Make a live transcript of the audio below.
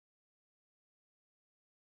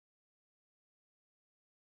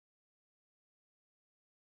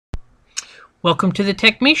Welcome to the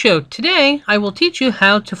TechMe Show. Today, I will teach you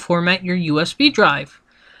how to format your USB drive.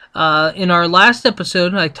 In our last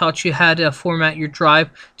episode, I taught you how to format your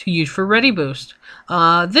drive to use for ReadyBoost.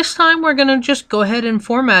 This time, we're going to just go ahead and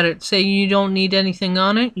format it. Say you don't need anything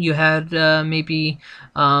on it. You had maybe,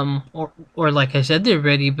 or like I said, the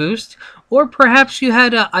ReadyBoost. Or perhaps you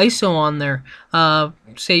had ISO on there.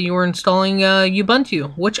 Say you were installing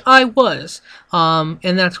Ubuntu, which I was.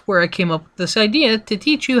 And that's where I came up with this idea to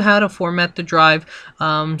teach you how to format the drive.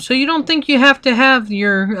 So you don't think you have to have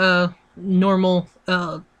your normal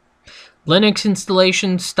Linux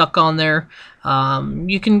installation stuck on there.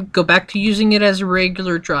 You can go back to using it as a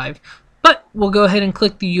regular drive. But we'll go ahead and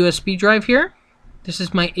click the USB drive here. This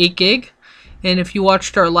is my 8 gig. And if you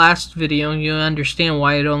watched our last video, you'll understand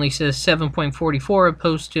why it only says 7.44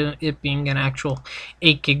 opposed to it being an actual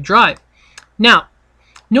 8 gig drive. Now,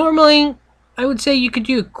 normally, I would say you could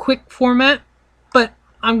do a quick format, but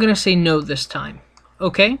I'm going to say no this time.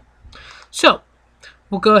 Okay? So,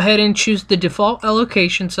 we'll go ahead and choose the default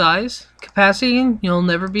allocation size. Capacity, you'll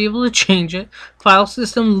never be able to change it. File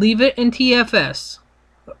system, leave it in TFS.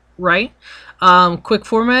 Right? Quick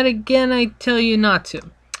format, again, I tell you not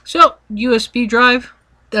to. So, USB drive,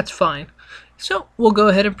 that's fine. So, we'll go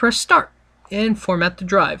ahead and press start and format the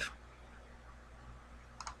drive.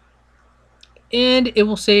 And it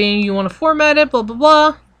will say you want to format it, blah, blah,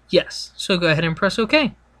 blah. Yes. So, go ahead and press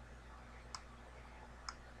OK.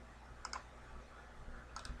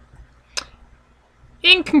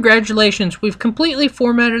 And congratulations, we've completely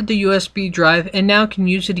formatted the USB drive and now can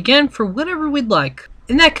use it again for whatever we'd like.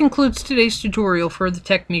 And that concludes today's tutorial for the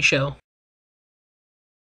TechMe Show.